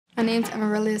My name's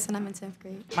Amaryllis and I'm in 10th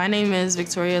grade. My name is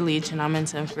Victoria Leach and I'm in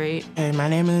 10th grade. And my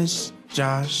name is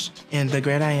Josh, and the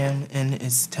grade I am in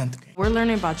is 10th grade. We're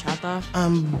learning bachata.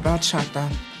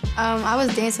 Bachata. I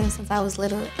was dancing since I was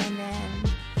little, and then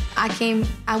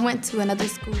I went to another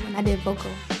school and I did vocal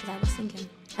because I was singing.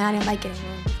 And I didn't like it at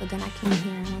all, so then I came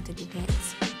here and wanted to do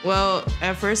dance. Well,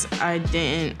 at first I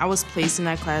didn't. I was placed in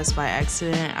that class by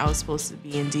accident. I was supposed to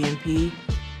be in DMP,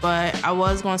 but I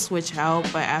was going to switch out.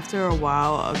 But after a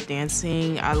while of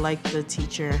dancing, I liked the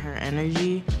teacher and her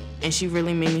energy, and she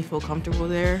really made me feel comfortable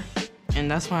there. And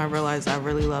that's when I realized I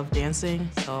really love dancing,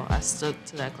 so I stuck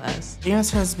to that class. Dance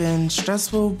has been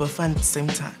stressful but fun at the same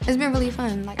time. It's been really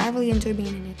fun. Like, I really enjoy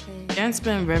being in it. Dance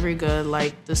been very good.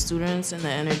 Like, the students and the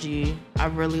energy. I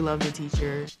really love the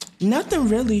teacher. Nothing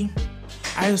really.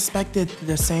 I expected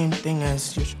the same thing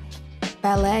as usual.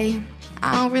 Ballet,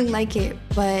 I don't really like it,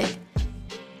 but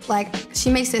like, she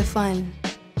makes it fun,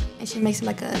 and she makes it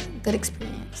like a good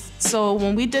experience. So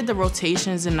when we did the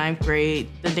rotations in 9th grade,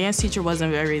 the dance teacher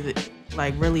wasn't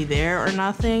really there or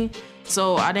nothing.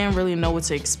 So I didn't really know what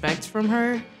to expect from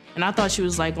her. And I thought she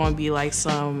was like going to be like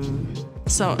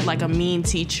like a mean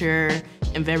teacher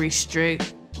and very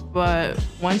strict. But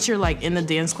once you're like in the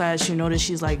dance class, you notice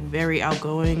she's like very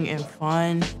outgoing and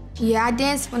fun. Yeah, I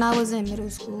danced when I was in middle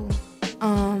school.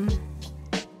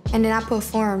 And then I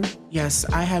performed. Yes,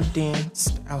 I have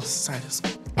danced outside of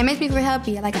school. It makes me feel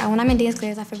happy. Like, when I'm in dance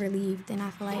class, I feel relieved, and I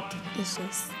feel like it's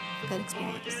just a good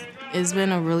experience. It's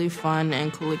been a really fun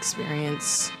and cool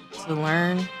experience to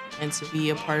learn and to be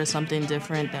a part of something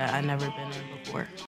different that I've never been in before.